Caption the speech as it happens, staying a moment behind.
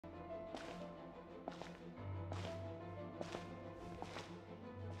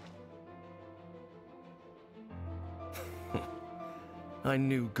I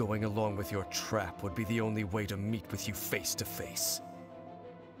knew going along with your trap would be the only way to meet with you face to face.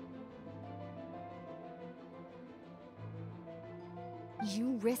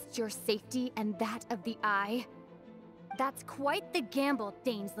 You risked your safety and that of the Eye? That's quite the gamble,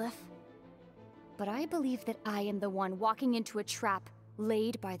 Dainsleif. But I believe that I am the one walking into a trap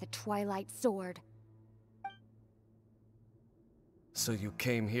laid by the Twilight Sword. So you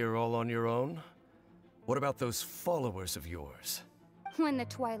came here all on your own? What about those followers of yours? When the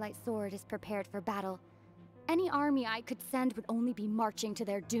Twilight Sword is prepared for battle, any army I could send would only be marching to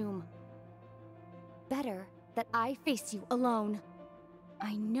their doom. Better that I face you alone.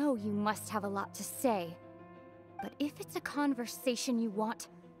 I know you must have a lot to say, but if it's a conversation you want,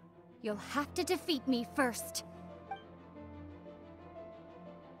 you'll have to defeat me first.